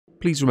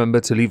please remember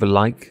to leave a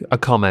like, a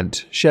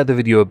comment, share the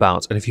video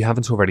about, and if you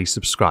haven't already,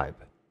 subscribe.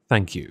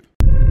 Thank you.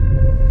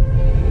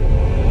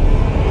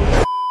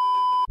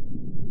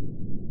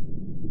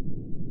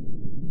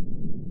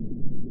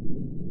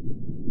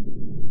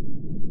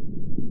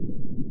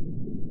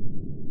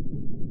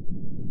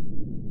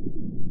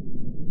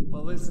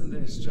 Well, isn't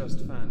this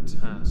just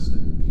fantastic?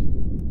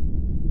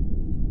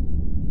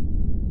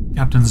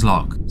 Captain's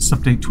log,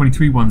 subdate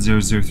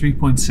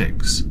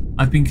 231003.6.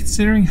 I've been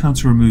considering how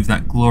to remove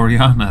that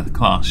Gloriana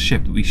class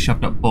ship that we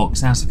shoved up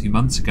Bork's ass a few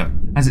months ago.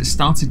 As it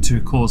started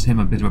to cause him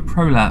a bit of a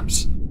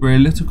prolapse, we're a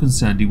little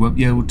concerned he won't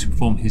be able to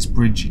perform his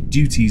bridge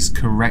duties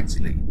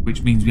correctly,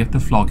 which means we have to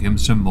flog him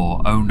some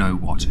more. Oh no,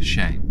 what a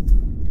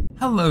shame.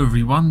 Hello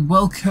everyone,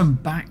 welcome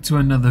back to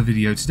another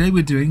video. Today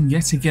we're doing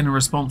yet again a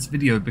response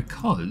video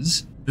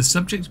because the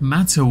subject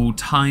matter will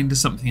tie into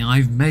something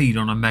I've made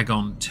on a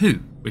Megon 2,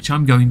 which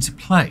I'm going to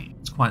play.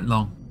 It's quite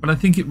long, but I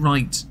think it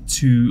right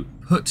to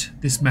put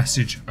this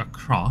message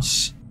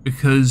across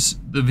because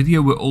the video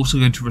we're also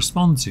going to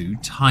respond to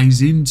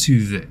ties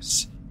into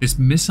this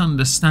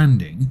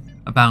misunderstanding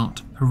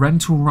about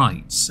parental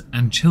rights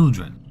and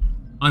children.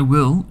 I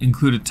will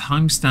include a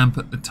timestamp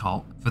at the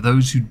top for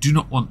those who do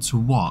not want to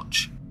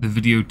watch the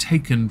video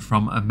taken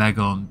from a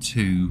Megon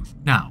 2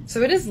 now.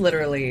 So it is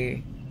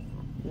literally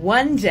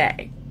one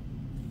day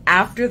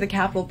after the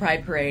Capital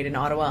Pride Parade in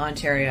Ottawa,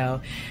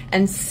 Ontario,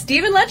 and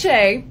Stephen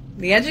Lecce,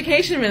 the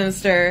education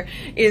minister,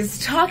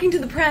 is talking to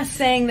the press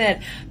saying that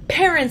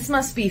parents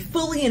must be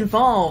fully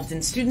involved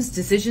in students'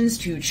 decisions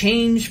to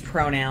change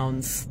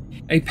pronouns.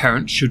 A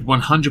parent should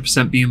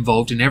 100% be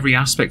involved in every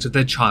aspect of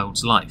their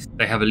child's life.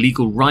 They have a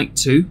legal right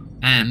to,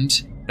 and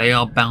they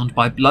are bound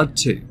by blood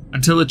to.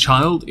 Until a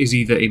child is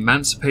either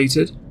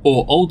emancipated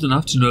or old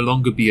enough to no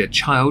longer be a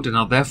child and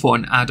are therefore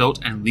an adult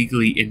and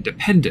legally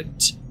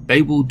independent,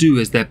 they will do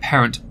as their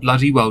parent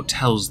bloody well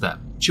tells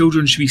them.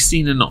 Children should be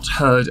seen and not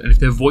heard, and if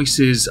their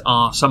voices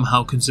are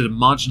somehow considered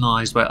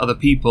marginalised by other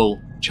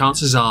people,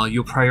 chances are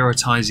you're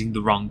prioritising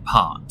the wrong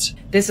part.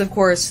 This, of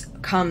course,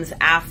 comes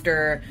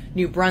after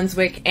New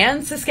Brunswick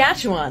and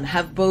Saskatchewan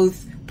have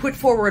both put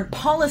forward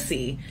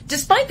policy,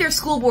 despite their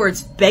school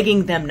boards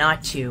begging them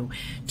not to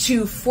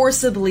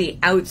forcibly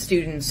out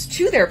students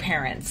to their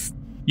parents.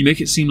 You make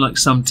it seem like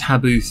some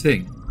taboo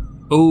thing.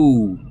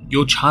 Oh,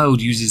 your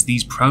child uses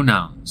these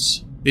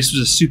pronouns. This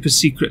was a super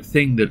secret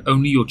thing that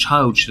only your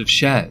child should have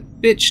shared.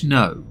 Bitch,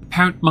 no. The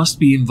parent must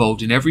be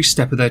involved in every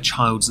step of their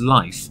child's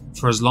life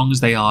for as long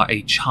as they are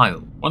a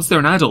child. Once they're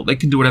an adult, they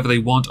can do whatever they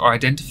want or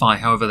identify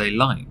however they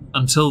like.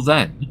 Until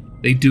then,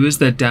 they do as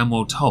they're damn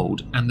well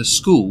told, and the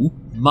school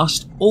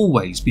must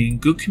always be in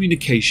good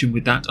communication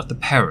with that of the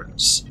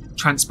parents.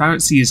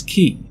 Transparency is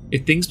key.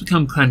 If things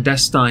become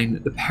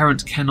clandestine, the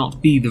parent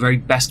cannot be the very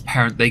best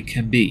parent they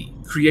can be.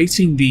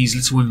 Creating these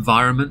little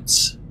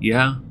environments,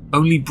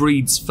 only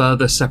breeds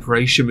further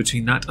separation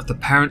between that of the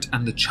parent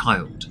and the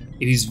child.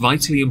 It is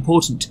vitally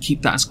important to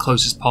keep that as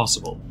close as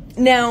possible.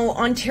 Now,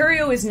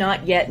 Ontario is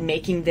not yet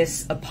making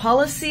this a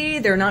policy.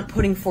 They're not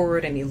putting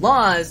forward any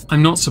laws.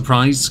 I'm not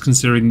surprised,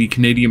 considering the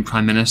Canadian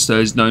Prime Minister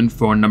is known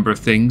for a number of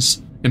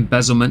things: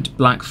 embezzlement,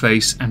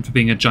 blackface, and for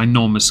being a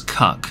ginormous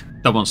cuck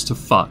that wants to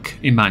fuck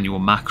Emmanuel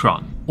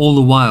Macron. All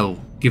the while,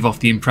 give off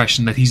the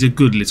impression that he's a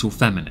good little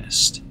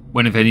feminist,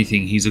 when if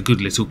anything he's a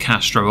good little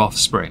Castro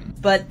offspring.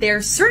 But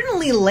they're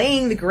certainly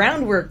laying the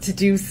groundwork to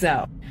do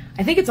so.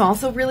 I think it's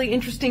also really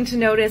interesting to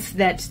notice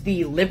that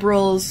the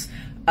Liberals,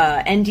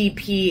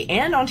 NDP,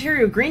 and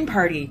Ontario Green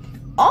Party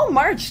all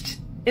marched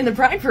in the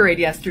Pride Parade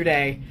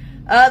yesterday.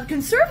 The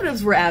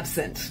Conservatives were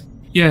absent.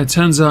 Yeah, it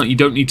turns out you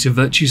don't need to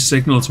virtue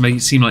signal to make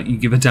it seem like you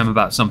give a damn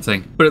about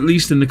something. But at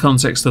least in the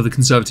context of the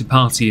Conservative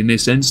Party in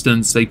this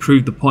instance, they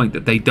proved the point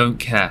that they don't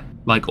care,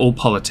 like all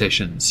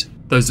politicians.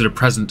 Those that are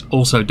present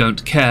also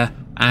don't care,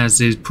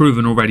 as is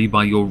proven already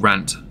by your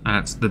rant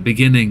at the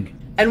beginning.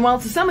 And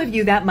while to some of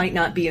you that might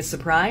not be a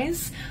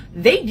surprise,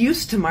 they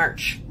used to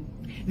march.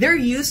 There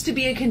used to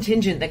be a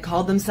contingent that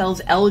called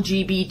themselves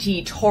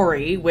LGBT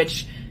Tory,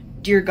 which,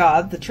 dear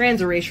God, the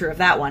trans erasure of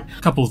that one.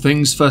 Couple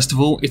things. First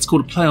of all, it's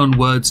called a play on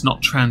words,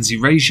 not trans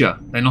erasure.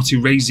 They're not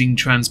erasing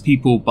trans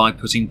people by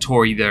putting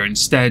Tory there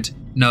instead.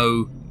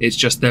 No, it's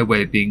just their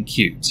way of being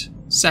cute.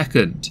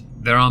 Second,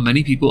 there are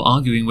many people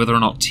arguing whether or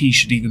not T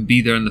should even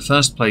be there in the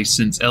first place,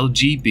 since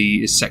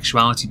LGB is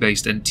sexuality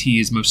based and T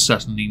is most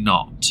certainly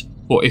not.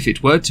 Or if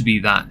it were to be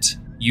that,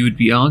 you would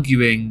be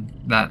arguing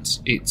that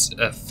it's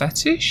a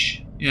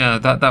fetish? Yeah,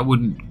 that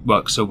wouldn't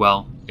work so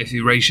well if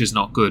erasure's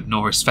not good,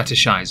 nor is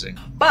fetishizing.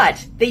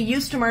 But they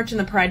used to march in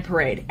the Pride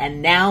Parade,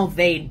 and now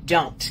they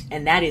don't,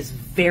 and that is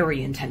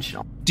very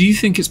intentional. Do you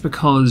think it's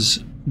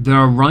because there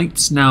are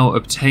rights now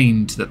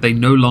obtained that they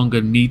no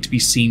longer need to be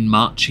seen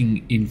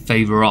marching in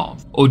favour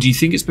of? Or do you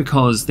think it's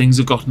because things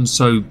have gotten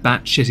so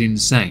batshit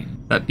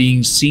insane that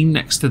being seen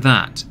next to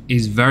that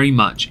is very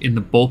much in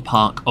the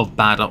ballpark of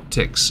bad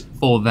optics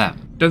for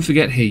them? Don't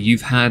forget here,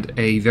 you've had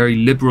a very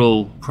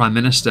liberal Prime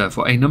Minister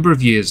for a number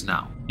of years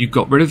now. You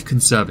got rid of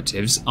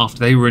Conservatives after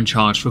they were in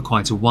charge for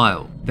quite a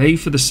while. They,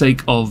 for the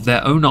sake of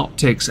their own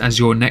optics as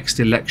your next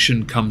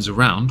election comes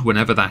around,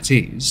 whenever that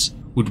is,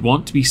 would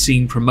want to be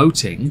seen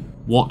promoting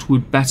what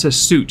would better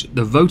suit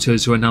the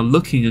voters who are now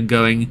looking and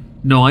going,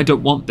 no, I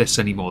don't want this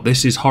anymore,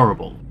 this is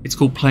horrible. It's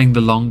called playing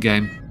the long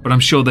game, but I'm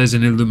sure there's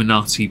an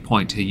Illuminati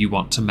point here you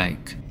want to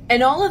make.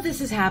 And all of this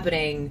is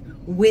happening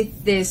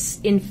with this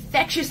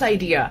infectious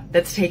idea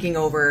that's taking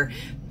over,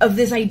 of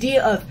this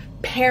idea of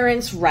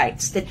parents'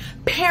 rights, that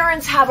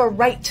parents have a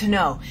right to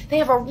know. They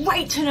have a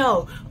right to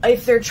know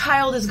if their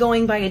child is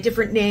going by a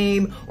different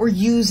name or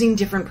using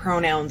different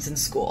pronouns in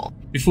school.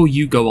 Before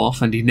you go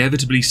off and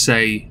inevitably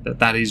say that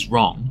that is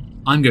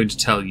wrong, I'm going to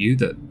tell you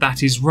that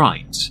that is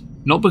right.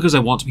 Not because I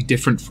want to be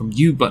different from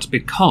you, but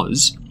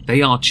because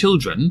they are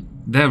children,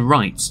 their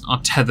rights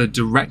are tethered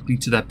directly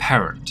to their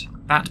parent.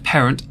 That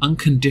parent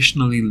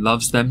unconditionally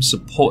loves them,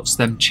 supports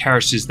them,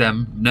 cherishes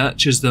them,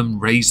 nurtures them,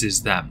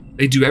 raises them.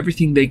 They do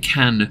everything they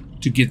can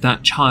to give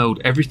that child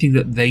everything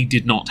that they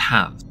did not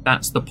have.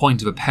 That's the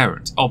point of a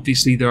parent.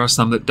 Obviously, there are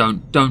some that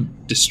don't.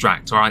 Don't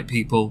distract, alright,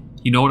 people?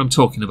 You know what I'm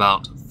talking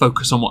about.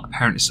 Focus on what a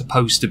parent is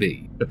supposed to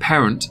be. The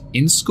parent,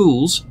 in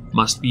schools,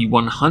 must be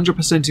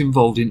 100%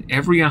 involved in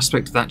every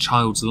aspect of that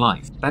child's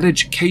life. That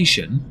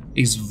education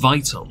is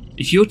vital.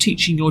 If you're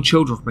teaching your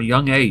children from a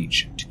young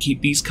age to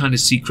keep these kind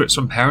of secrets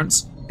from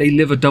parents, they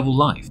live a double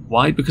life.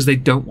 Why? Because they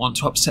don't want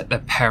to upset their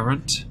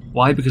parent.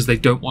 Why? Because they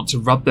don't want to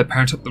rub their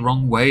parent up the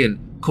wrong way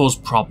and cause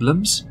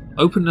problems.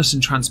 Openness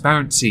and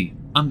transparency,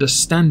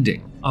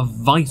 understanding are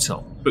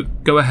vital.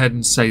 But go ahead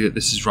and say that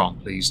this is wrong,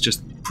 please.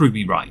 Just prove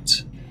me right.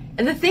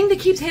 And the thing that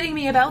keeps hitting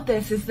me about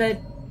this is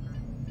that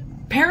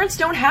parents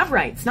don't have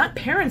rights, not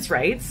parents'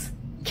 rights.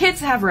 Kids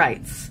have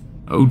rights.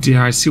 Oh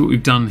dear, I see what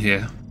we've done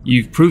here.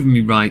 You've proven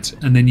me right,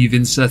 and then you've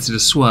inserted a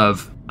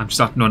swerve. I'm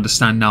starting to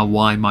understand now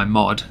why my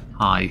mod,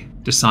 Hi,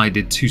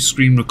 decided to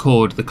screen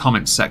record the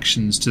comment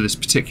sections to this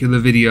particular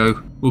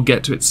video. We'll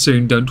get to it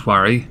soon, don't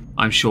worry.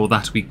 I'm sure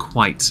that'll be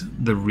quite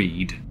the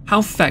read.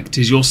 How fecked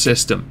is your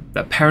system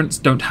that parents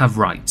don't have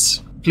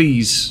rights?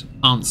 Please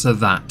answer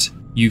that,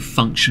 you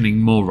functioning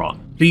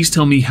moron. Please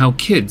tell me how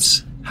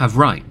kids have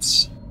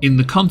rights in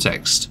the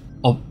context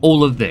of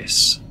all of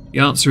this. The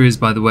answer is,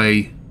 by the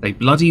way, they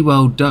bloody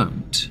well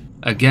don't.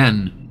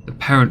 Again, the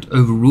parent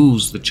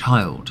overrules the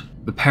child.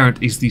 The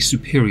parent is the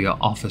superior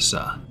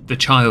officer. The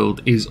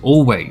child is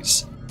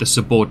always the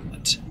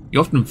subordinate. You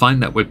often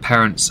find that with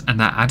parents and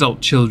their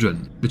adult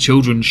children. The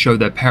children show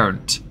their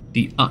parent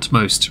the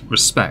utmost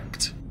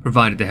respect,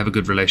 provided they have a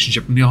good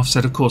relationship. From the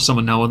offset, of course,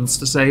 someone now wants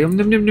to say,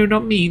 no,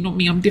 not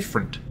me, I'm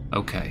different.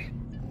 Okay.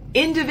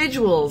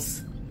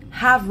 Individuals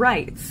have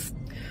rights.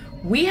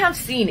 We have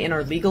seen in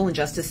our legal and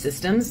justice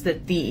systems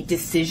that the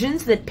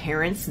decisions that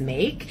parents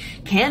make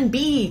can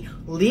be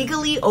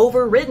legally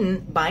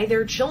overridden by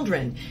their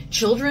children.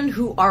 Children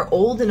who are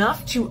old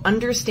enough to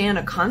understand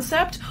a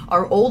concept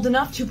are old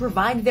enough to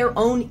provide their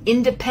own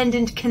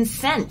independent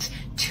consent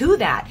to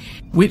that.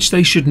 Which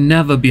they should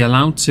never be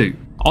allowed to.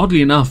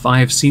 Oddly enough, I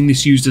have seen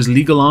this used as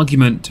legal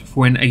argument for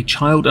when a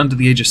child under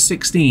the age of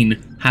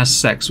 16 has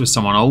sex with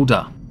someone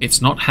older.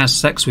 It's not has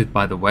sex with,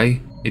 by the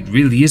way. It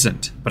really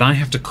isn't. But I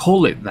have to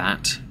call it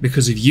that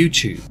because of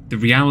YouTube. The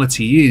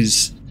reality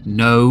is,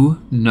 no.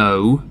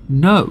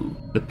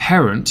 The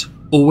parent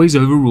always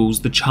overrules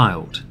the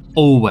child.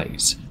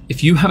 Always.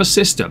 If you have a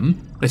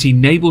system that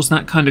enables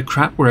that kind of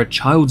crap where a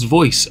child's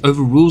voice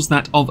overrules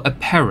that of a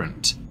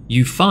parent,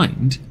 you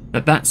find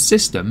that that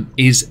system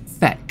is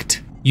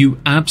fecked.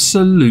 You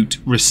absolute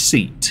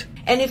receipt.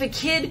 And if a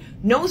kid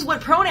knows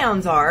what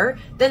pronouns are,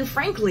 then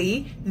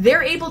frankly,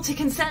 they're able to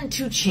consent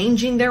to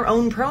changing their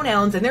own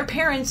pronouns, and their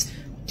parents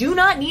do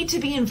not need to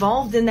be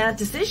involved in that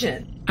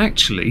decision.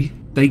 Actually,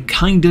 they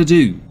kinda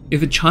do.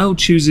 If a child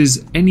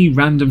chooses any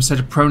random set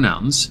of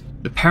pronouns,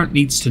 the parent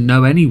needs to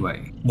know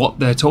anyway what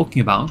they're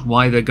talking about,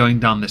 why they're going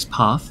down this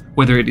path,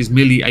 whether it is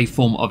merely a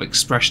form of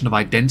expression of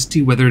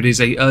identity, whether it is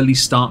an early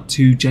start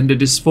to gender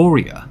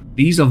dysphoria.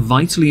 These are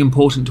vitally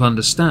important to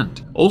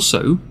understand.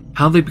 Also,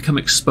 how they become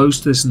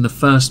exposed to this in the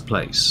first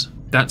place.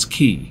 That's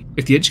key.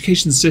 If the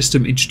education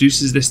system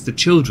introduces this to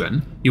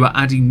children, you are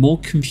adding more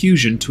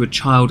confusion to a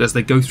child as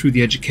they go through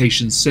the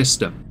education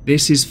system.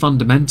 This is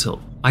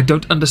fundamental. I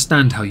don't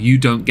understand how you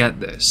don't get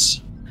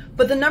this.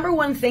 But the number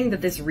one thing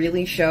that this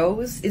really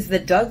shows is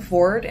that Doug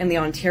Ford and the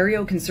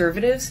Ontario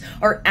Conservatives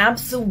are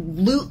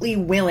absolutely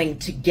willing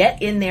to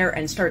get in there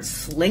and start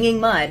slinging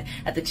mud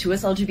at the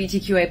 2S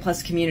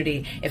LGBTQA+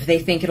 community if they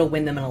think it'll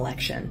win them an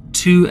election.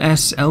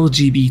 2S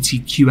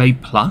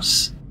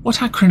LGBTQA+? What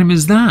acronym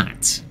is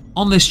that?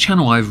 On this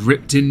channel I've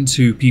ripped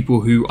into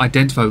people who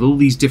identify with all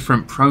these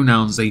different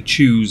pronouns they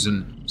choose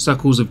and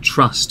circles of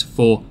trust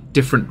for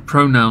different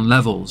pronoun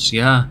levels,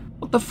 yeah?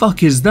 What the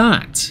fuck is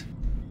that?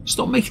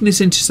 Stop making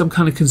this into some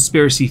kind of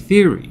conspiracy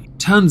theory.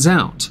 Turns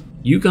out,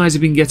 you guys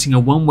have been getting a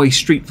one-way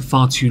street for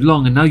far too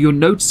long, and now you're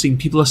noticing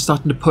people are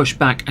starting to push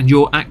back and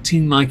you're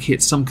acting like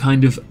it's some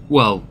kind of,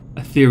 well,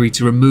 a theory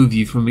to remove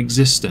you from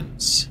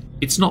existence.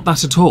 It's not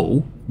that at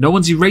all. No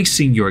one's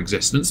erasing your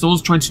existence, no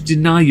one's trying to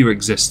deny your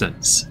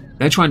existence.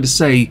 They're trying to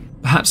say,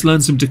 Perhaps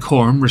learn some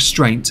decorum,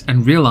 restraint,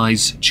 and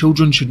realise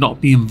children should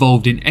not be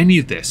involved in any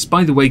of this.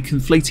 By the way,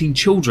 conflating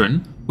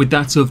children with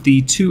that of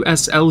the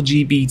 2S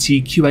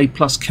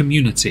LGBTQA+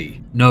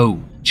 community.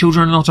 No,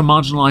 children are not a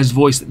marginalised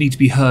voice that need to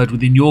be heard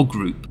within your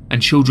group,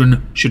 and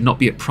children should not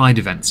be at Pride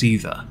events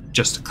either.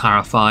 Just to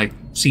clarify,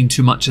 seen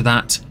too much of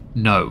that?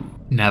 No,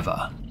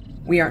 never.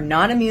 We are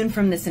not immune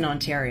from this in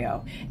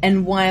Ontario,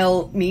 and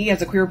while me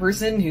as a queer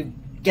person who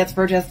gets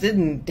protested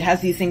and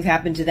has these things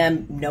happen to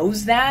them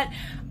knows that,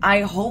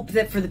 I hope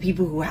that for the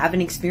people who haven't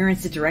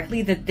experienced it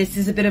directly, that this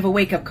is a bit of a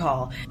wake-up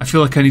call. I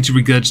feel like I need to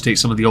regurgitate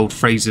some of the old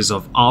phrases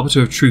of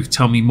arbiter of truth,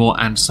 tell me more,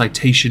 and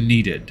citation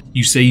needed.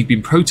 You say you've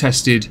been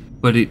protested,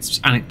 but it's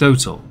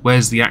anecdotal.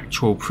 Where's the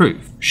actual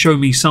proof? Show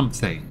me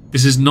something.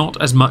 This is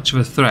not as much of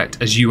a threat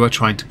as you are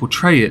trying to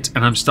portray it,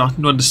 and I'm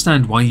starting to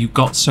understand why you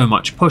got so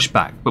much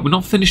pushback. But we're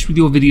not finished with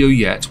your video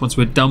yet. Once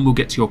we're done, we'll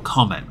get to your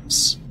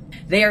comments.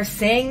 They are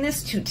saying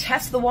this to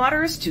test the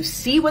waters, to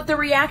see what the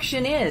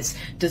reaction is.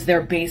 Does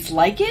their base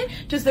like it?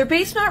 Does their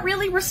base not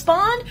really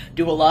respond?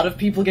 Do a lot of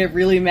people get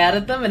really mad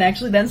at them and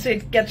actually then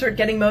start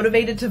getting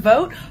motivated to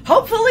vote?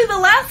 Hopefully the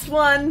last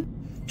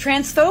one!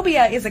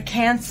 Transphobia is a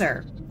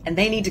cancer, and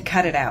they need to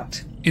cut it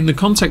out. In the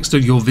context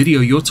of your video,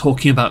 you're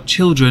talking about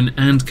children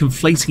and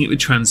conflating it with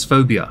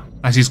transphobia.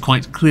 That is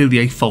quite clearly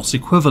a false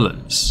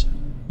equivalence.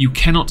 You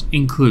cannot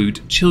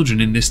include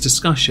children in this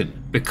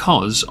discussion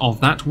because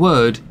of that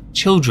word,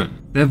 children.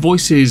 Their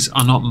voices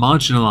are not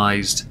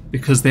marginalised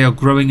because they are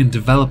growing and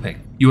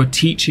developing. You are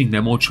teaching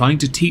them or trying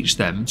to teach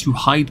them to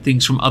hide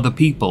things from other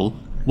people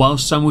while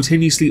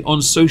simultaneously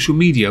on social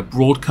media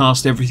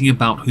broadcast everything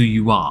about who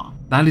you are.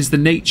 That is the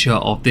nature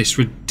of this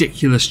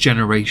ridiculous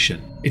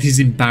generation. It is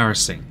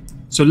embarrassing.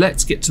 So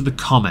let's get to the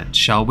comments,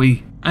 shall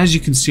we? As you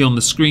can see on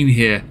the screen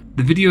here,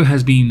 the video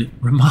has been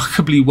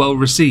remarkably well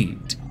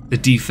received. The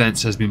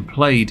defense has been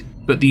played,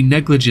 but the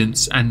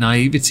negligence and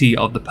naivety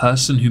of the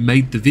person who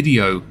made the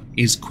video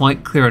is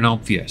quite clear and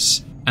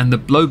obvious, and the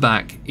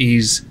blowback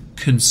is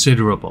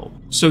considerable.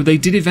 So they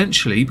did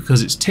eventually,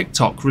 because it's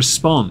TikTok,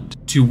 respond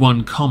to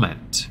one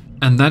comment,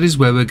 and that is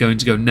where we're going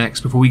to go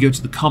next before we go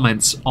to the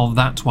comments on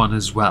that one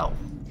as well.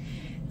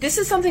 This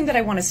is something that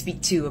I want to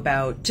speak to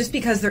about just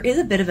because there is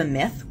a bit of a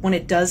myth when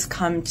it does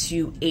come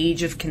to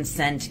age of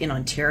consent in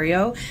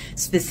Ontario,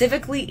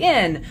 specifically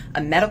in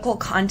a medical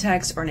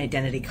context or an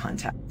identity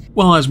context.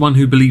 Well, as one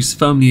who believes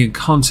firmly in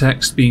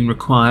context being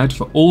required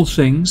for all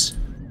things,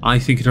 I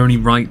think it only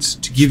right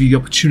to give you the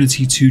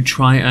opportunity to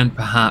try and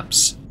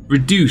perhaps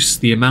reduce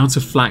the amount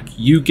of flack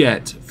you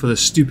get for the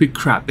stupid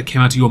crap that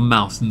came out of your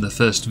mouth in the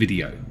first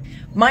video.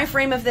 My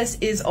frame of this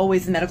is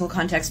always the medical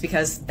context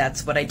because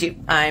that's what I do.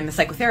 I'm a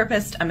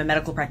psychotherapist, I'm a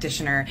medical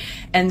practitioner,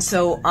 and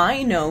so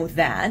I know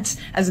that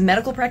as a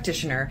medical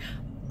practitioner,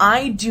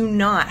 I do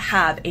not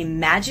have a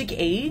magic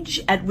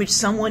age at which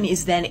someone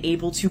is then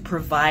able to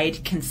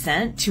provide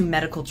consent to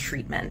medical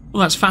treatment.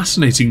 Well, that's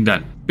fascinating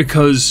then,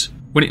 because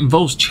when it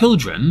involves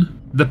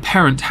children, the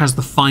parent has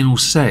the final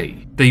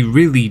say. They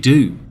really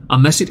do.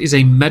 Unless it is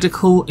a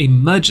medical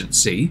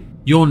emergency,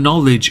 your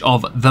knowledge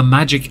of the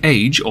magic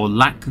age, or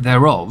lack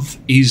thereof,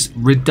 is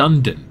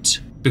redundant.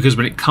 Because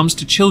when it comes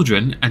to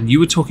children, and you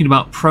were talking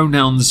about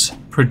pronouns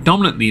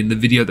predominantly in the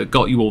video that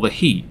got you all the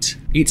heat,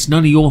 it's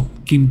none of your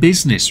fucking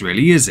business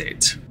really, is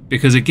it?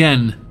 Because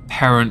again,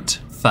 parent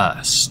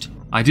first.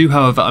 I do,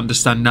 however,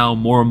 understand now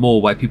more and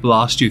more why people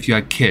asked you if you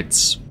had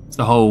kids. It's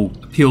the whole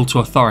appeal to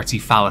authority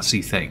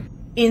fallacy thing.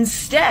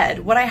 Instead,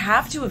 what I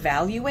have to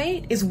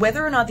evaluate is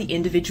whether or not the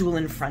individual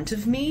in front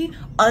of me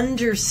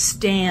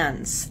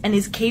understands and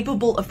is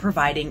capable of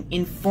providing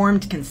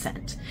informed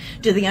consent.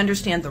 Do they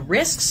understand the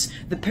risks,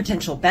 the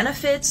potential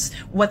benefits,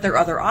 what their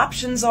other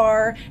options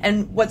are,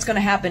 and what's going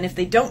to happen if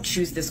they don't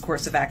choose this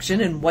course of action,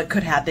 and what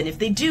could happen if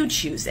they do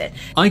choose it?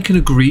 I can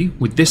agree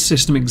with this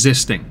system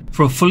existing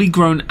for a fully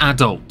grown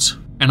adult,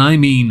 and I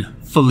mean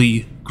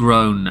fully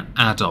grown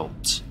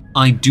adult.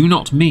 I do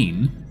not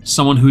mean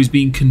someone who is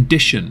being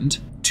conditioned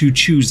to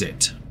choose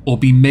it or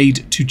be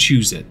made to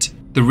choose it.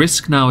 The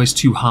risk now is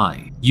too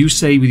high. You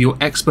say with your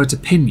expert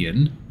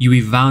opinion, you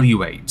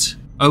evaluate.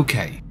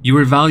 Okay,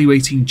 you're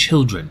evaluating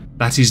children.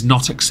 That is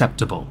not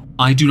acceptable.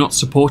 I do not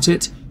support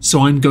it,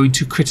 so I'm going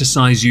to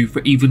criticize you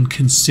for even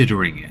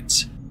considering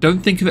it.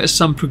 Don't think of it as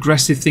some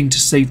progressive thing to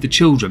save the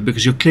children,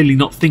 because you're clearly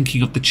not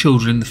thinking of the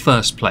children in the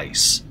first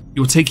place.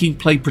 You're taking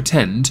play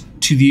pretend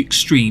to the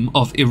extreme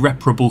of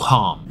irreparable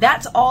harm.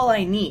 That's all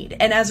I need.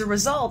 And as a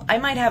result, I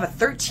might have a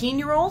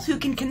 13-year-old who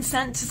can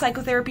consent to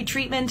psychotherapy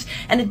treatment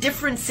and a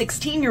different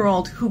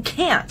 16-year-old who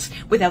can't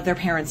without their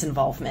parents'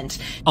 involvement.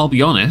 I'll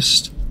be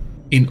honest,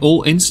 in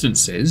all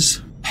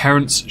instances,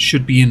 parents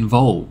should be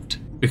involved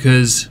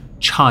because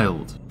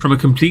child, from a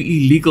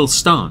completely legal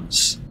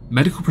stance,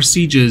 medical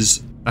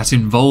procedures that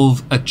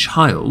involve a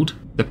child,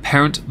 the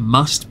parent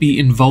must be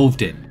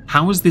involved in.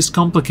 How is this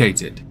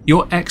complicated?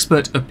 Your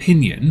expert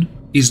opinion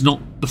is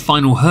not the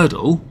final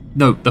hurdle.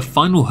 No, the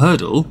final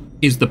hurdle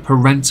is the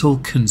parental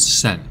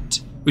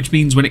consent, which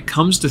means when it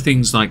comes to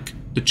things like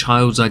the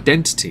child's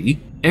identity,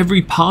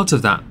 every part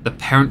of that the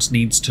parent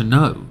needs to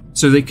know,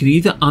 so they can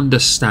either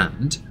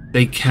understand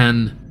they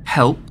can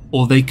help,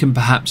 or they can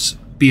perhaps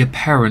be a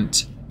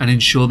parent and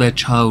ensure their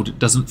child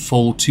doesn't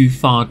fall too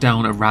far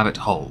down a rabbit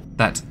hole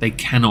that they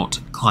cannot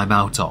climb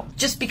out of.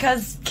 Just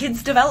because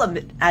kids develop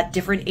at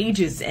different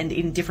ages and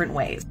in different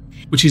ways.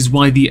 Which is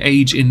why the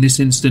age in this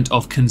instant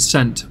of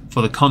consent,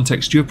 for the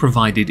context you have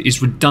provided,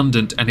 is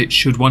redundant, and it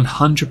should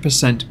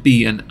 100%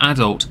 be an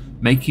adult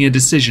making a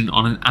decision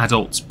on an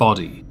adult's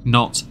body,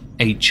 not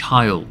a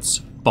child's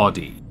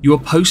body. You are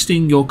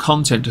posting your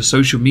content to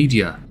social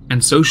media,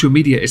 and social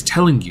media is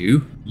telling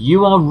you,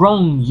 "You are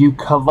wrong, you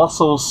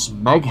colossal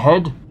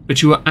smeghead."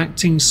 But you are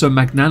acting so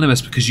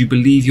magnanimous because you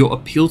believe your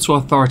appeal to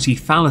authority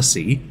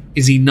fallacy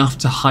is enough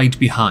to hide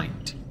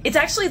behind. It's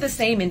actually the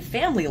same in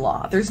family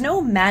law. There's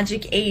no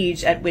magic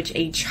age at which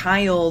a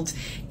child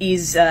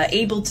is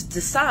able to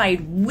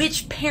decide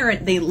which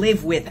parent they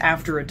live with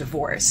after a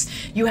divorce.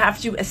 You have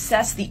to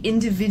assess the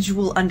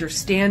individual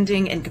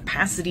understanding and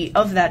capacity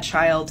of that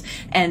child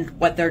and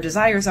what their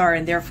desires are,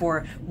 and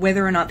therefore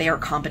whether or not they are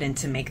competent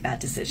to make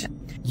that decision.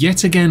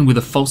 Yet again with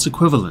a false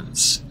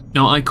equivalence.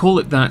 Now I call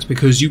it that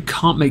because you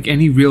can't make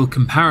any real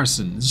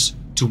comparisons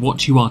to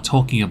what you are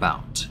talking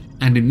about.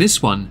 And in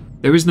this one,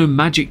 there is no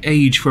magic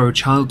age for a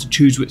child to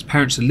choose which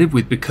parents to live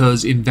with,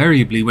 because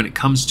invariably when it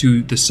comes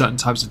to the certain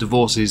types of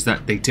divorces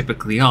that they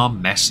typically are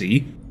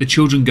messy, the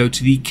children go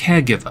to the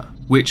caregiver,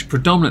 which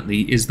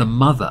predominantly is the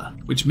mother,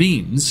 which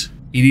means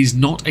it is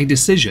not a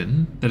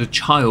decision that a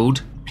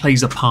child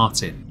plays a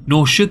part in,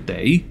 nor should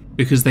they,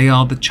 because they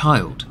are the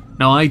child.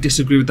 Now I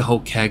disagree with the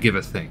whole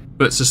caregiver thing,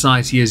 but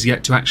society has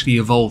yet to actually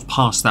evolve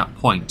past that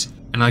point.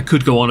 And I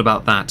could go on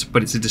about that,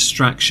 but it's a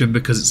distraction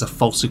because it's a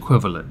false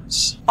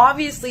equivalence.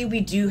 Obviously, we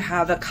do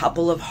have a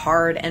couple of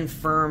hard and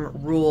firm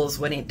rules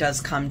when it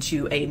does come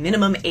to a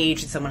minimum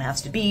age that someone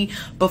has to be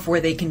before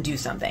they can do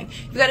something.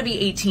 You've got to be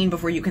 18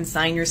 before you can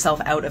sign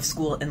yourself out of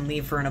school and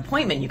leave for an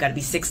appointment. You've got to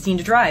be 16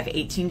 to drive,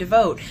 18 to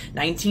vote,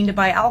 19 to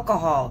buy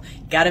alcohol.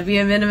 Got to be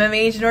a minimum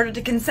age in order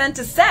to consent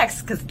to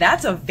sex, because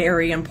that's a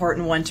very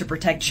important one to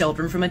protect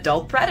children from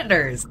adult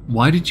predators.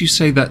 Why did you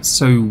say that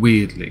so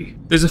weirdly?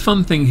 There's a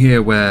fun thing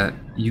here where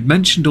you've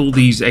mentioned all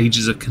these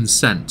ages of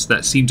consent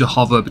that seem to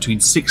hover between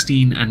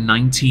 16 and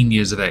 19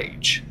 years of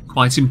age.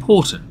 Quite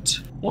important.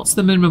 What's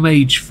the minimum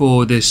age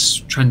for this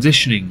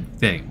transitioning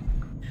thing?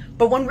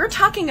 But when we're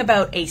talking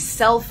about a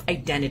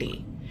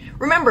self-identity,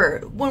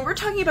 remember, when we're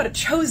talking about a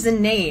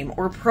chosen name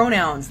or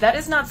pronouns, that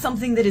is not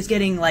something that is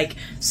getting, like,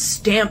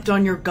 stamped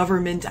on your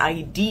government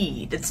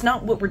ID. That's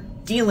not what we're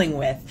dealing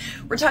with.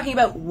 We're talking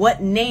about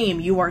what name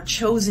you are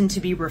chosen to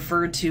be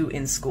referred to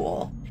in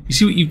school. You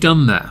see what you've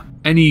done there?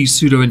 Any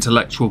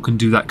pseudo-intellectual can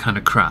do that kind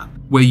of crap,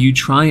 where you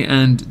try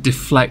and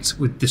deflect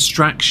with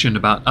distraction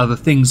about other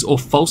things or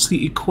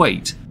falsely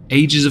equate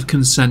ages of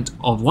consent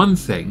of one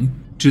thing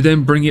to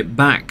then bring it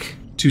back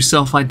to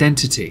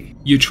self-identity.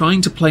 You're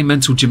trying to play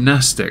mental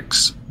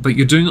gymnastics, but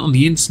you're doing it on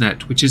the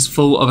internet, which is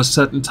full of a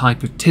certain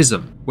type of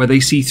tism, where they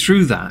see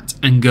through that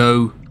and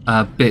go,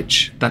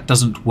 bitch, that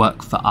doesn't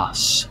work for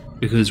us,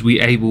 because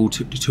we're able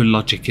to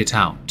logic it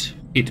out.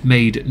 It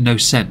made no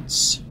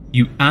sense.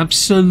 You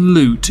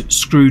absolute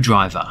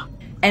screwdriver.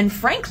 And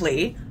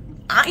frankly,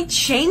 I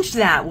changed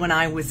that when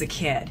I was a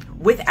kid,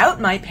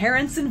 without my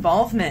parents'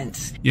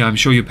 involvement. Yeah, I'm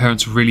sure your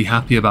parents were really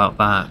happy about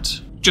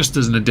that. Just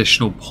as an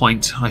additional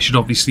point I should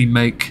obviously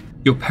make,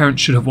 your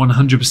parents should have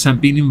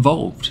 100% been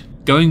involved.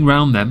 Going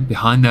round them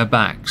behind their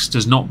backs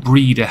does not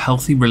breed a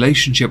healthy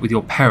relationship with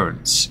your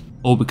parents,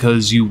 or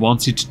because you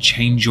wanted to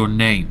change your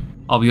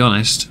name. I'll be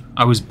honest,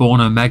 I was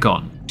born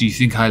Omegon. Do you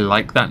think I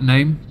like that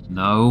name?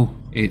 No,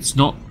 it's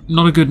not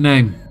a good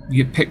name.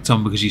 You get picked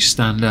on because you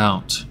stand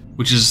out,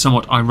 which is a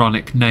somewhat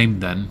ironic name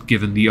then,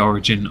 given the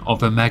origin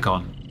of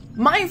Omegon.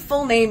 My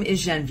full name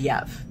is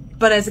Genevieve,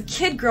 but as a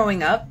kid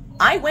growing up,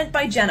 I went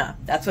by Jenna.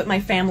 That's what my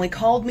family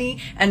called me,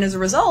 and as a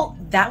result,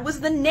 that was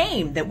the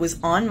name that was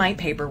on my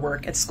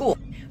paperwork at school.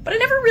 But I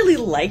never really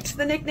liked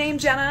the nickname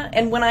Jenna,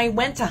 and when I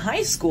went to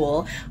high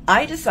school,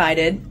 I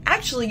decided,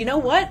 actually, you know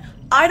what?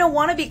 I don't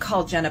want to be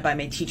called Jenna by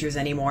my teachers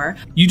anymore.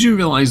 You do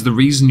realize the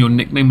reason your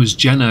nickname was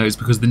Jenna is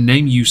because the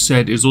name you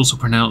said is also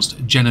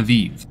pronounced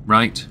Genevieve,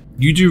 right?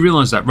 You do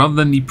realize that, rather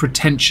than the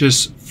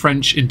pretentious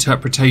French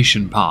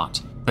interpretation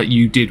part that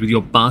you did with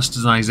your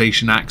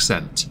bastardization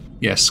accent.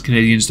 Yes,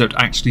 Canadians don't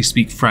actually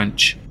speak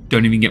French.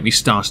 Don't even get me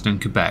started on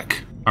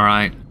Quebec,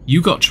 alright?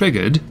 You got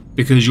triggered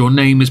because your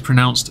name is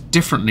pronounced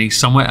differently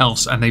somewhere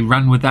else and they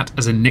ran with that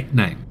as a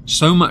nickname.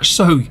 So much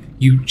so,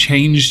 you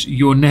changed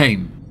your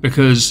name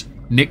because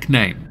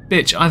nickname.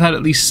 Bitch, I've had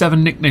at least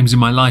 7 nicknames in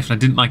my life and I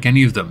didn't like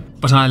any of them.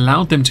 But I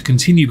allowed them to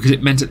continue because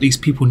it meant at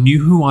least people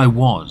knew who I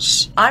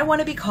was. I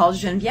want to be called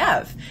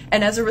Genevieve.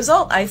 And as a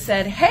result, I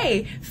said,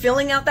 hey,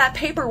 filling out that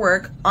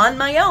paperwork on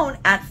my own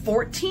at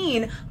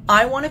 14,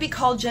 I want to be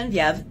called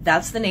Genevieve.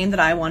 That's the name that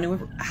I want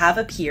to have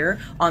appear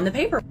on the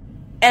paper.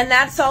 And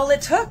that's all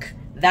it took.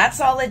 That's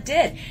all it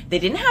did. They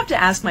didn't have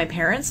to ask my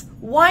parents.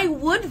 Why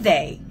would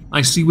they?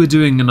 I see we're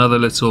doing another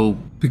little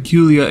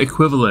peculiar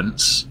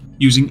equivalence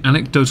using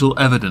anecdotal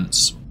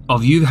evidence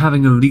of you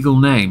having a legal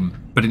name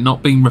but it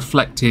not being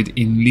reflected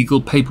in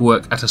legal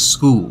paperwork at a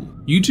school.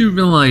 You do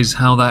realise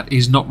how that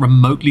is not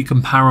remotely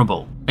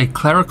comparable. A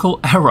clerical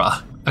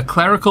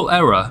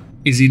error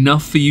is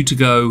enough for you to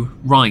go,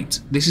 right,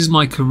 this is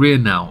my career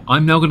now.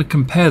 I'm now going to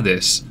compare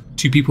this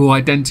to people who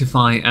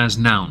identify as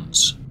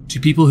nouns, to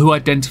people who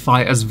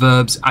identify as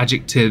verbs,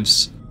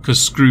 adjectives,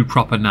 because screw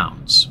proper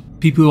nouns.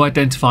 People who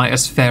identify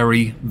as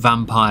fairy,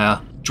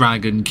 vampire,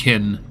 dragon,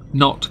 kin,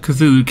 not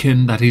Cthulhu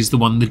kin, that is the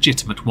one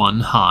legitimate one,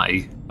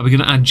 hi. Are we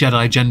going to add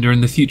Jedi gender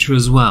in the future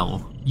as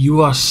well?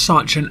 You are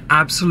such an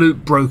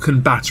absolute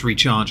broken battery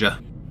charger.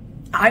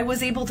 I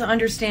was able to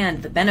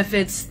understand the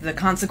benefits, the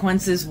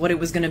consequences, what it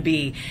was going to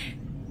be.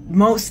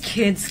 Most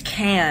kids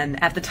can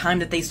at the time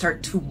that they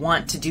start to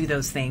want to do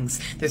those things.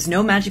 There's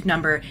no magic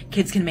number.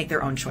 Kids can make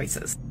their own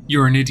choices.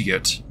 You're an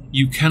idiot.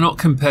 You cannot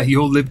compare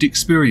your lived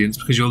experience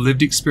because your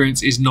lived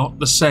experience is not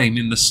the same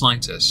in the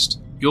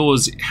slightest.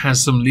 Yours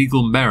has some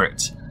legal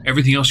merit.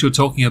 Everything else you're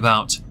talking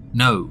about,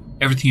 no.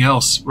 Everything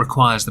else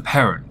requires the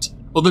parent.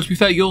 Although to be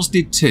fair, yours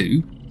did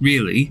too,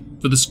 really,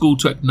 for the school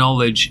to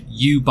acknowledge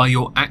you by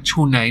your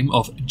actual name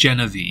of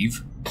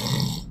Genevieve.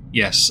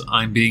 Yes,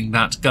 I'm being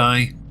that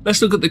guy.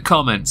 Let's look at the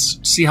comments,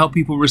 see how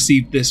people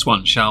received this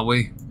one, shall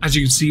we? As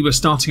you can see, we're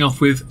starting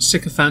off with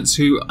sycophants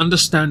who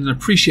understand and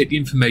appreciate the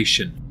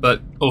information,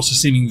 but also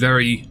seeming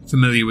very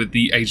familiar with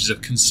the ages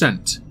of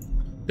consent.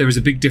 There is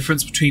a big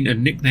difference between a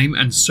nickname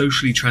and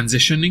socially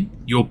transitioning.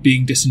 You're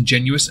being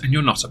disingenuous and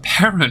you're not a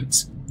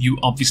parent. You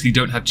obviously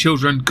don't have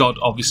children. God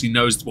obviously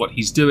knows what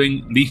he's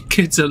doing. Leave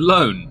kids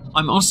alone.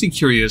 I'm honestly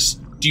curious,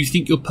 do you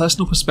think your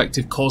personal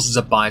perspective causes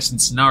a bias in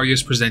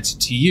scenarios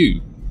presented to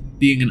you?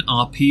 Being an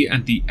RP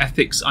and the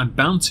ethics I'm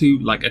bound to,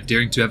 like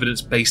adhering to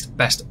evidence-based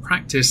best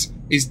practice,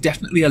 is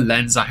definitely a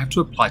lens I have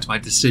to apply to my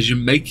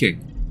decision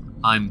making.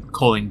 I'm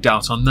calling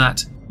doubt on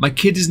that. My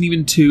kid isn't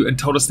even 2 and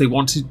told us they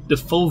wanted the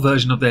full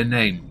version of their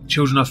name.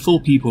 Children are full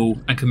people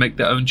and can make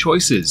their own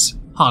choices.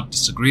 Hard to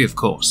disagree, of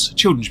course.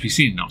 Children should be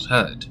seen, not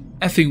heard.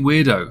 Effing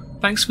weirdo.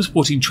 Thanks for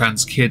supporting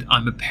trans kid.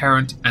 I'm a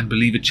parent and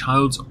believe a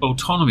child's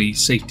autonomy,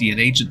 safety and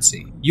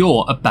agency.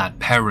 You're a bad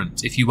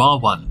parent if you are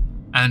one.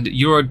 And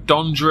you're a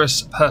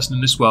dangerous person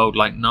in this world,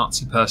 like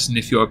Nazi person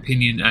if your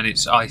opinion, and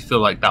I feel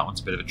like that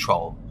one's a bit of a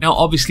troll. Now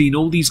obviously in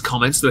all these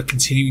comments that are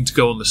continuing to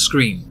go on the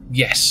screen,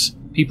 yes,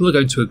 people are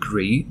going to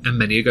agree and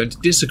many are going to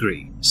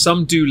disagree.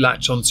 Some do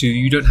latch onto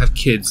you don't have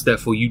kids,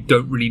 therefore you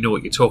don't really know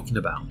what you're talking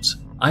about.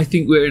 I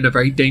think we're in a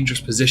very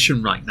dangerous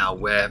position right now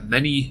where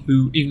many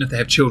who, even if they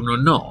have children or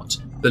not,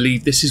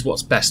 believe this is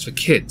what's best for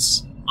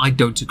kids. I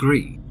don't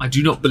agree. I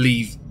do not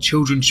believe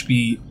children should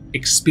be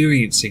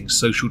experiencing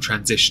social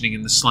transitioning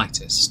in the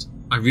slightest.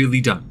 I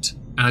really don't.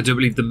 And I don't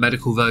believe the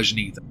medical version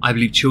either. I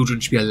believe children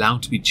should be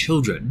allowed to be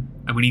children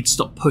and we need to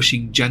stop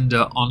pushing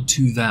gender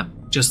onto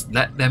them. Just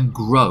let them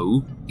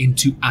grow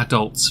into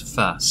adults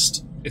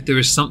first. If there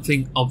is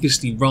something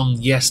obviously wrong,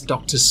 yes,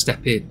 doctors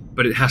step in,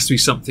 but it has to be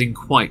something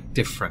quite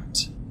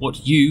different.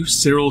 What you,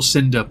 Cyril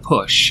Cinder,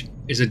 push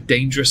is a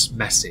dangerous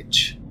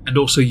message. And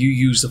also you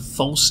use a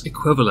false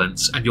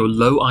equivalence and your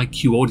low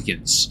IQ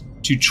audience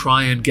to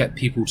try and get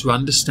people to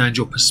understand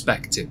your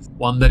perspective,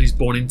 one that is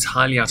born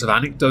entirely out of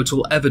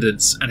anecdotal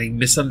evidence and a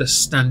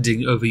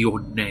misunderstanding over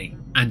your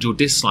name and your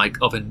dislike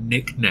of a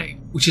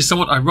nickname, which is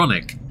somewhat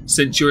ironic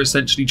since you're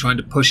essentially trying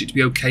to push it to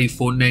be okay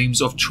for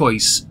names of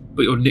choice,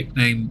 but your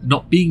nickname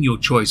not being your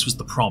choice was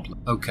the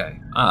problem. Okay,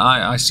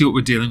 I see what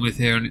we're dealing with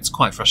here and it's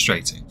quite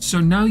frustrating. So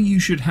now you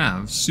should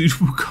have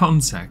suitable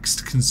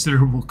context,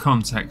 considerable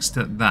context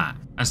at that,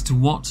 as to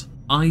what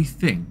I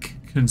think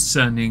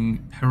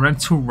concerning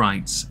parental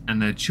rights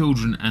and their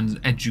children and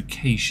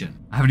education.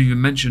 I haven't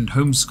even mentioned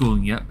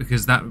homeschooling yet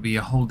because that would be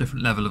a whole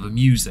different level of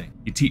amusing.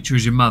 Your teacher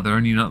is your mother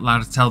and you're not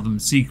allowed to tell them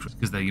secrets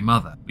because they're your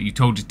mother, but you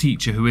told your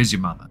teacher who is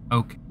your mother.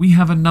 Okay, we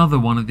have another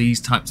one of these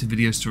types of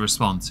videos to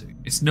respond to.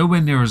 It's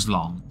nowhere near as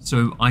long,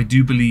 so I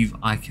do believe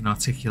I can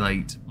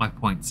articulate my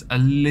points a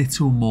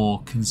little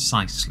more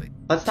concisely.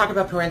 Let's talk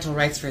about parental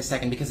rights for a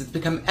second because it's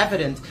become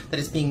evident that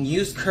it's being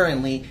used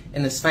currently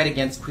in this fight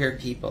against queer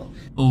people.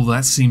 Oh,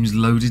 that seems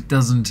loaded,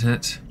 doesn't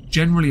it?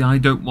 Generally, I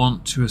don't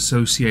want to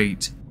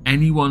associate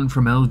anyone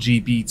from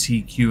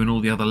LGBTQ and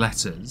all the other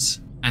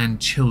letters and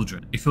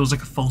children. It feels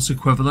like a false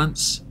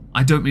equivalence.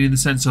 I don't mean in the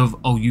sense of,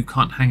 oh, you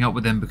can't hang out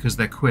with them because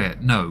they're queer.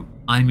 No,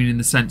 I mean in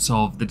the sense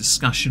of the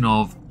discussion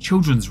of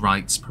children's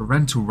rights,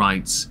 parental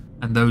rights,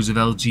 and those of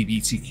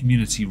LGBT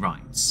community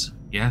rights.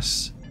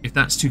 Yes? If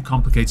that's too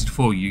complicated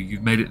for you,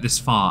 you've made it this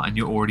far and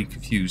you're already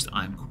confused,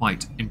 I'm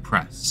quite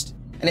impressed.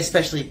 And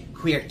especially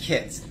queer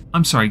kids.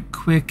 I'm sorry,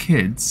 queer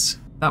kids?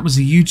 That was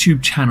a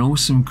YouTube channel with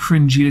some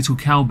cringy little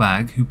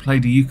cowbag who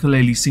played a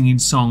ukulele singing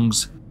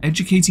songs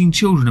educating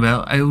children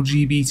about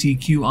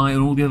LGBTQI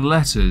and all the other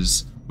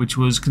letters, which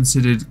was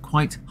considered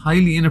quite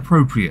highly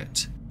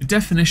inappropriate. The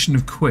definition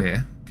of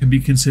queer can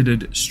be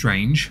considered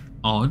strange,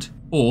 odd,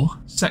 or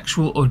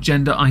sexual or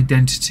gender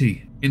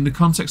identity. In the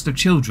context of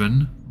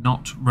children,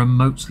 not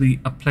remotely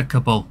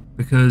applicable,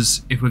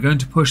 because if we're going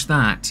to push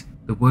that,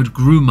 the word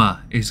groomer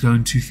is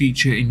going to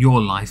feature in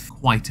your life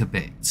quite a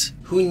bit.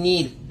 Who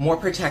need more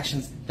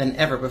protections than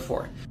ever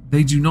before.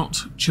 They do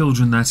not,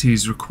 children that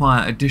is,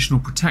 require additional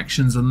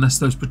protections unless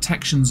those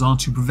protections are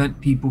to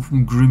prevent people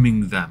from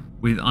grooming them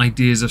with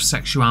ideas of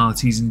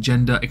sexualities and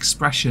gender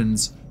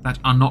expressions that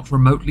are not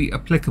remotely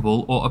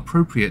applicable or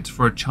appropriate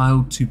for a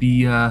child to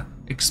be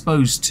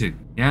exposed to.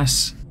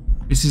 Yes,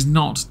 this is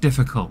not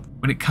difficult.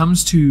 When it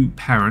comes to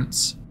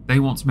parents, they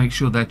want to make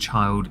sure their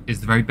child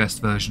is the very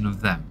best version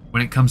of them.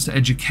 When it comes to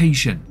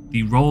education,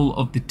 the role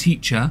of the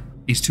teacher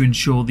is to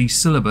ensure the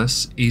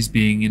syllabus is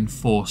being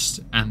enforced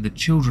and the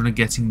children are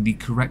getting the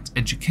correct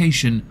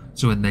education,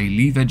 so when they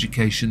leave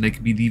education they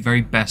can be the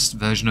very best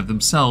version of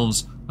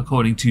themselves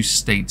according to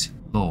state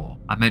law.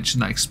 I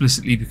mention that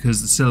explicitly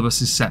because the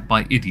syllabus is set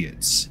by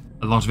idiots.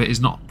 A lot of it is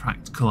not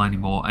practical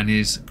anymore and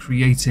is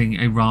creating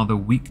a rather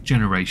weak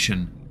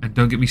generation. And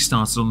don't get me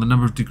started on the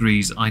number of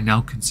degrees I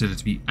now consider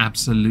to be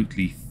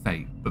absolutely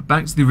fake. But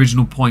back to the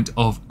original point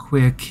of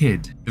queer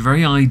kid. The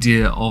very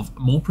idea of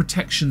more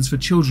protections for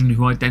children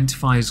who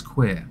identify as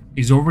queer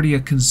is already a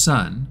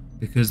concern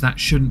because that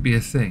shouldn't be a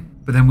thing.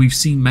 But then we've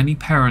seen many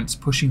parents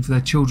pushing for their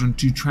children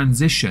to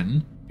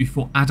transition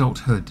before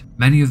adulthood.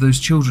 Many of those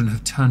children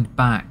have turned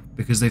back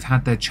because they've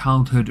had their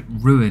childhood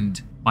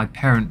ruined by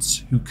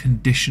parents who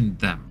conditioned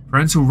them.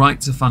 Parental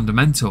rights are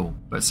fundamental,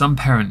 but some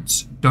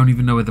parents don't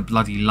even know where the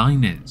bloody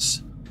line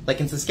is.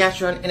 Like in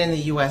Saskatchewan and in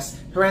the US,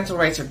 parental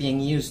rights are being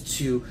used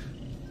to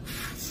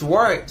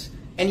thwart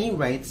any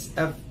rights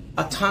of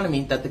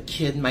autonomy that the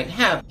kid might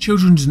have.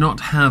 Children do not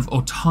have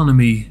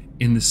autonomy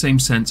in the same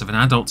sense of an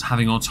adult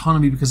having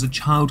autonomy because a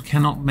child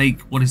cannot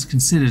make what is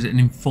considered an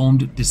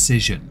informed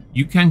decision.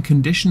 You can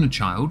condition a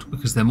child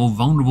because they're more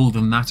vulnerable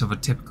than that of a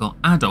typical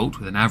adult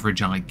with an average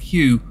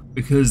IQ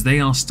because they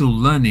are still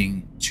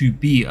learning to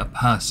be a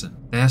person.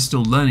 They are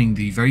still learning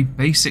the very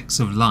basics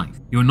of life.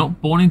 You are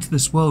not born into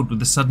this world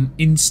with a sudden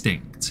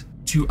instinct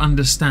to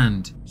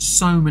understand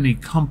so many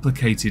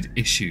complicated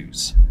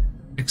issues.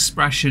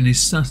 Expression is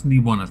certainly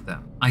one of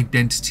them,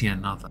 identity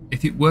another.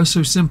 If it were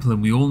so simple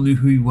and we all knew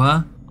who we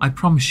were, I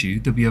promise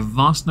you there'd be a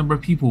vast number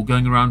of people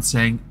going around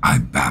saying,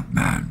 "I'm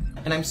Batman."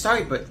 And I'm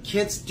sorry, but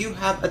kids do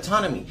have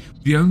autonomy.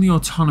 The only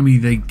autonomy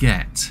they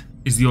get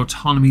is the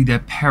autonomy their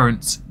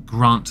parents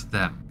grant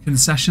them.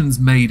 Concessions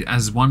made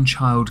as one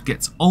child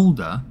gets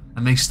older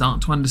and they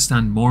start to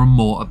understand more and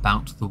more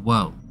about the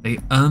world. They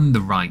earn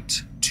the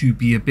right to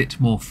be a bit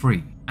more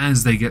free.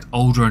 As they get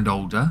older and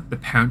older, the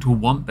parent will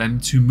want them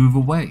to move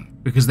away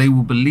because they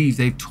will believe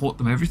they've taught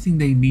them everything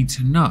they need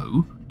to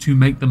know to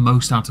make the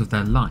most out of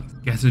their life.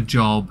 Get a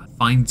job,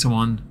 find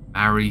someone,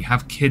 marry,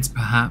 have kids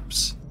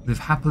perhaps, live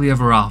happily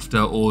ever after,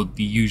 or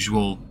the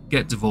usual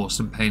get divorced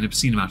and pay an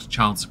obscene amount of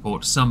child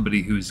support to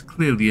somebody who is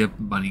clearly a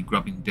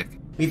money-grubbing dick.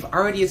 We've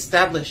already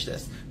established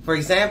this. For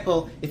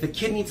example, if a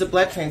kid needs a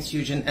blood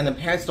transfusion and the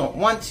parents don't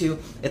want to,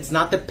 it's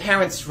not the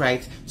parent's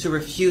right to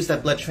refuse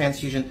that blood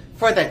transfusion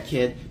for that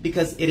kid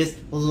because it is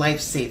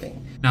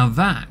life-saving. Now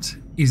that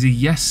is a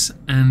yes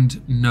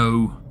and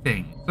no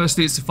thing.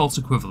 Firstly, it's a false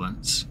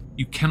equivalence.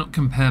 You cannot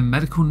compare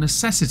medical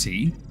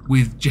necessity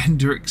with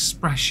gender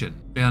expression.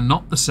 They are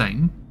not the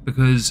same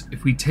because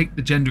if we take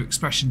the gender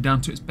expression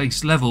down to its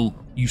base level,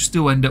 you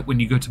still end up,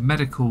 when you go to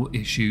medical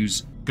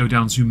issues, go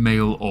down to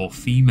male or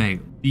female.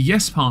 The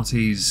yes part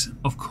is,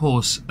 of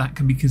course, that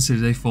can be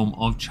considered a form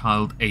of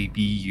child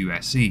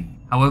abuse.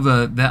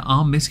 However, there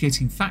are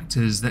mitigating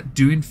factors that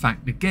do in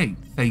fact negate.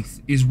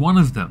 Faith is one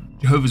of them.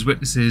 Jehovah's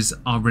Witnesses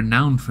are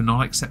renowned for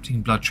not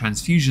accepting blood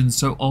transfusions,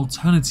 so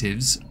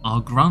alternatives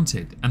are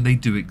granted, and they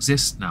do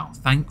exist now.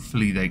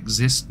 Thankfully, they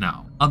exist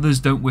now.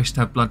 Others don't wish to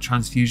have blood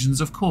transfusions,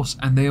 of course,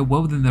 and they are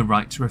well within their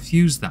right to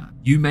refuse that.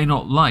 You may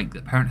not like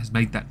that the parent has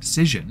made that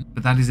decision,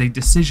 but that is a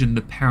decision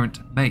the parent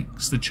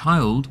makes. The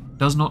child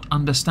does not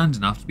understand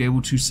enough to be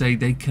able to say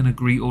they can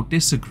agree or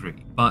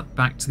disagree. But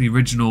back to the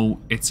original,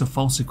 it's a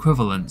false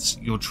equivalence.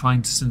 You're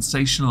trying to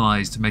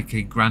sensationalize to make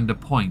a grander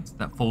point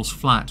that falls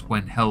flat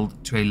when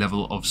held to a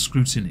level of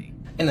scrutiny.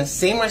 In the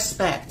same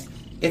respect,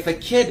 if a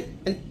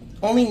kid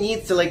only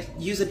needs to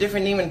use a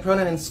different name and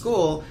pronoun in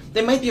school,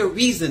 there might be a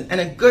reason,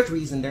 and a good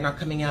reason, they're not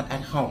coming out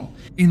at home.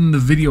 In the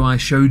video I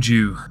showed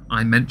you,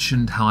 I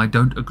mentioned how I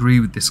don't agree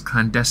with this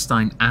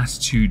clandestine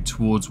attitude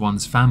towards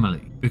one's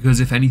family, because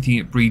if anything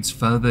it breeds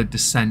further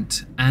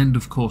dissent and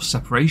of course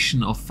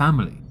separation of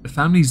family. The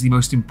family is the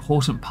most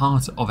important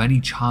part of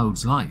any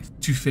child's life.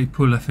 Tu fais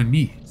pour la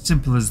famille.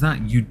 Simple as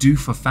that, you do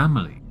for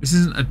family. This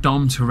isn't a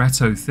Dom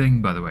Toretto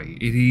thing, by the way.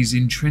 It is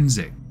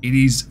intrinsic. It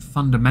is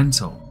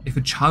fundamental. If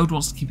a child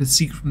wants to keep a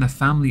secret from their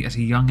family at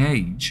a young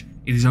age,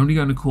 it is only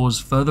going to cause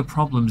further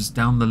problems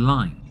down the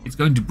line. It's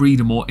going to breed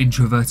a more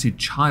introverted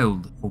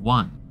child, for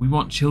one. We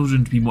want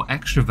children to be more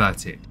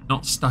extroverted,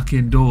 not stuck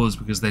indoors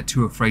because they're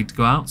too afraid to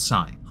go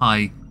outside.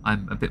 Hi,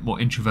 I'm a bit more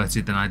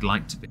introverted than I'd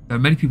like to be. There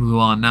are many people who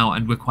are now,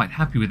 and we're quite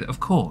happy with it, of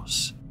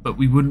course. But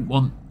we wouldn't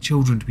want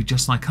children to be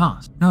just like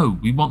us. No,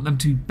 we want them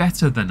to be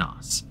better than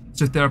us.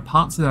 So if there are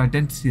parts of their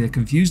identity they're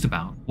confused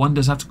about, one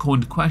does have to call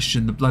into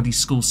question the bloody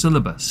school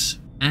syllabus.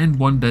 And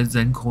one does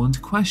then call into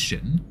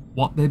question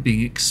what they're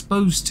being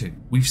exposed to.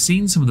 We've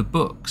seen some of the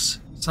books.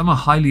 Some are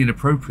highly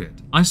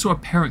inappropriate. I saw a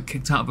parent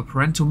kicked out of a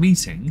parental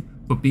meeting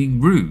for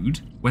being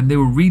rude when they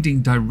were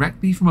reading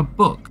directly from a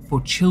book for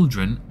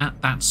children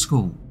at that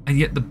school. And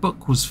yet the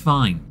book was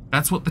fine.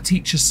 That's what the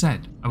teacher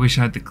said. I wish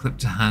I had the clip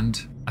to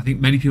hand. I think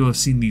many people have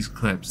seen these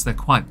clips. They're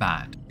quite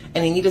bad.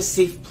 And they need a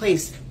safe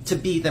place to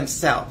be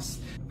themselves.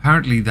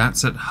 Apparently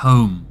that's at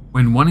home.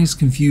 When one is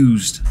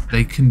confused,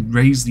 they can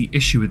raise the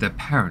issue with their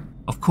parent.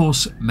 Of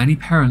course, many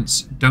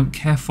parents don't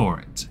care for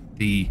it.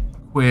 The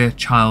queer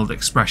child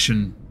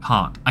expression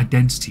part,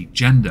 identity,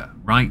 gender,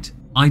 right?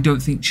 I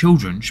don't think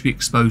children should be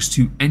exposed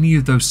to any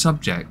of those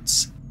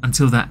subjects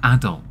until they're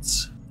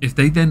adults. If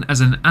they then,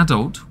 as an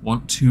adult,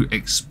 want to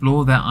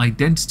explore their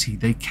identity,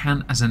 they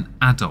can as an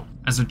adult.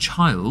 As a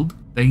child,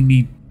 they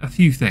need a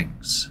few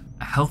things.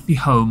 A healthy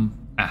home,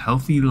 a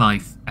healthy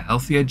life, a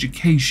healthy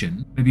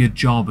education, maybe a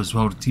job as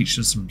well to teach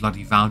them some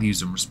bloody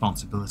values and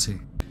responsibility.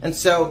 And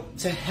so,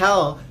 to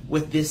hell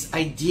with this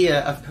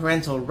idea of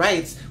parental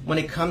rights when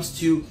it comes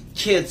to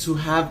kids who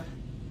have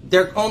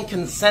their own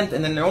consent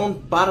and their own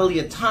bodily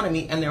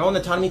autonomy and their own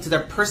autonomy to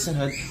their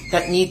personhood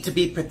that need to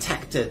be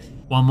protected.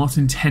 While not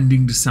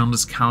intending to sound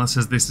as callous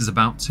as this is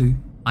about to,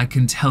 I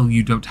can tell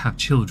you don't have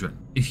children.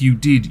 If you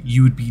did,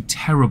 you would be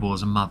terrible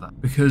as a mother,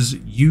 because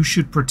you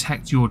should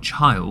protect your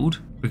child,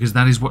 because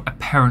that is what a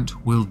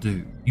parent will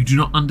do. You do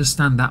not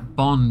understand that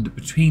bond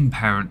between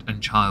parent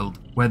and child,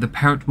 where the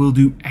parent will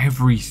do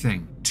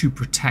everything to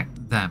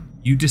protect them.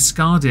 You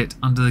discard it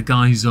under the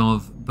guise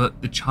of,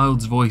 but the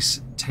child's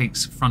voice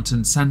takes front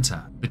and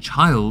center. The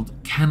child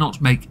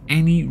cannot make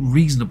any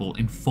reasonable,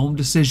 informed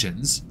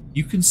decisions.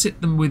 You can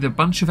sit them with a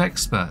bunch of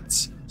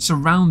experts,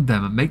 surround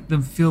them and make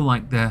them feel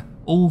like they're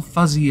all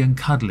fuzzy and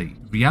cuddly.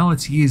 The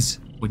reality is,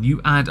 when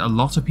you add a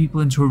lot of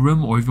people into a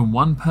room, or even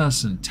one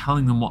person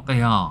telling them what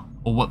they are,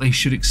 or what they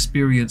should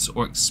experience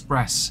or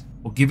express,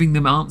 or giving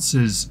them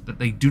answers that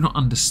they do not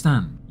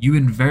understand, you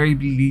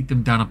invariably lead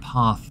them down a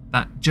path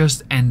that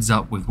just ends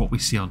up with what we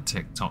see on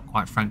TikTok,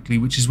 quite frankly,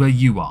 which is where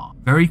you are.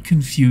 Very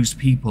confused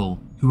people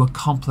who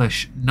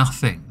accomplish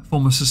nothing. A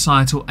form of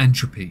societal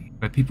entropy,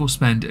 where people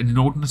spend an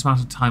inordinate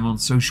amount of time on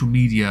social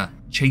media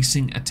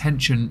chasing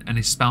attention and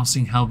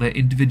espousing how their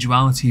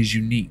individuality is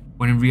unique,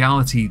 when in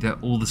reality they're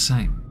all the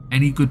same.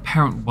 Any good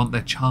parent would want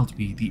their child to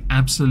be the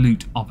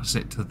absolute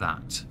opposite to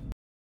that.